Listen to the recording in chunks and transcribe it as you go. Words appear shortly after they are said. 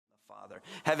Father.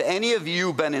 Have any of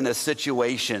you been in a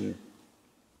situation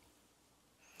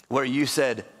where you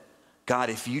said, God,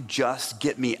 if you just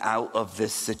get me out of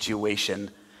this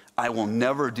situation, I will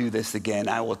never do this again.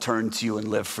 I will turn to you and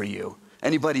live for you.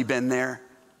 Anybody been there?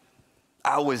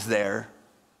 I was there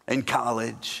in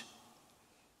college.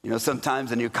 You know,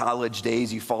 sometimes in your college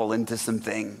days, you fall into some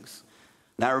things.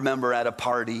 And I remember at a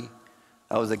party,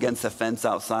 I was against the fence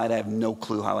outside. I have no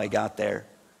clue how I got there.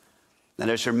 And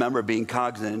I just remember being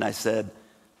cognizant, and I said,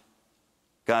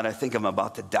 God, I think I'm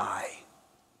about to die.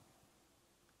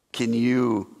 Can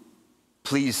you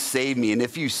please save me? And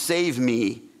if you save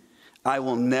me, I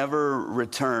will never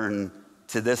return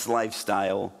to this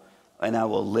lifestyle, and I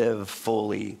will live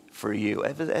fully for you.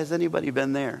 Has anybody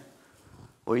been there?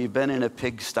 Where you've been in a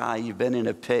pigsty, you've been in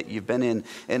a pit, you've been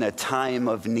in a time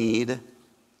of need,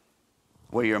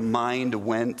 where your mind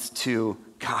went to,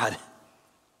 God,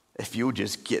 if you would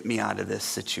just get me out of this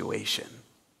situation,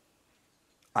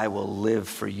 I will live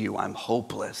for you. I'm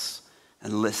hopeless.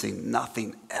 And listen,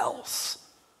 nothing else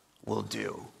will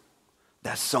do.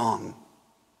 That song,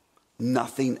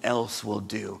 nothing else will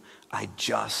do. I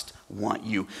just want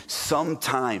you.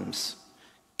 Sometimes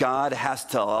God has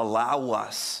to allow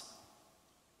us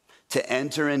to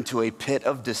enter into a pit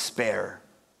of despair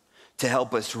to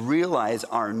help us realize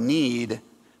our need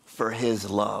for his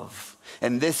love.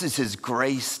 And this is his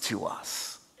grace to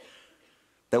us.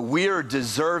 That we are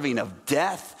deserving of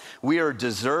death. We are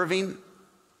deserving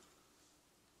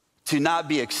to not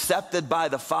be accepted by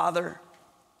the Father.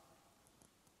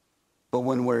 But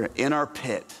when we're in our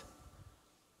pit,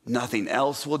 nothing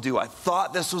else will do. I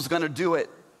thought this was going to do it.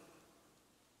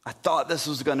 I thought this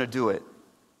was going to do it.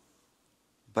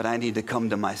 But I need to come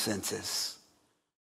to my senses.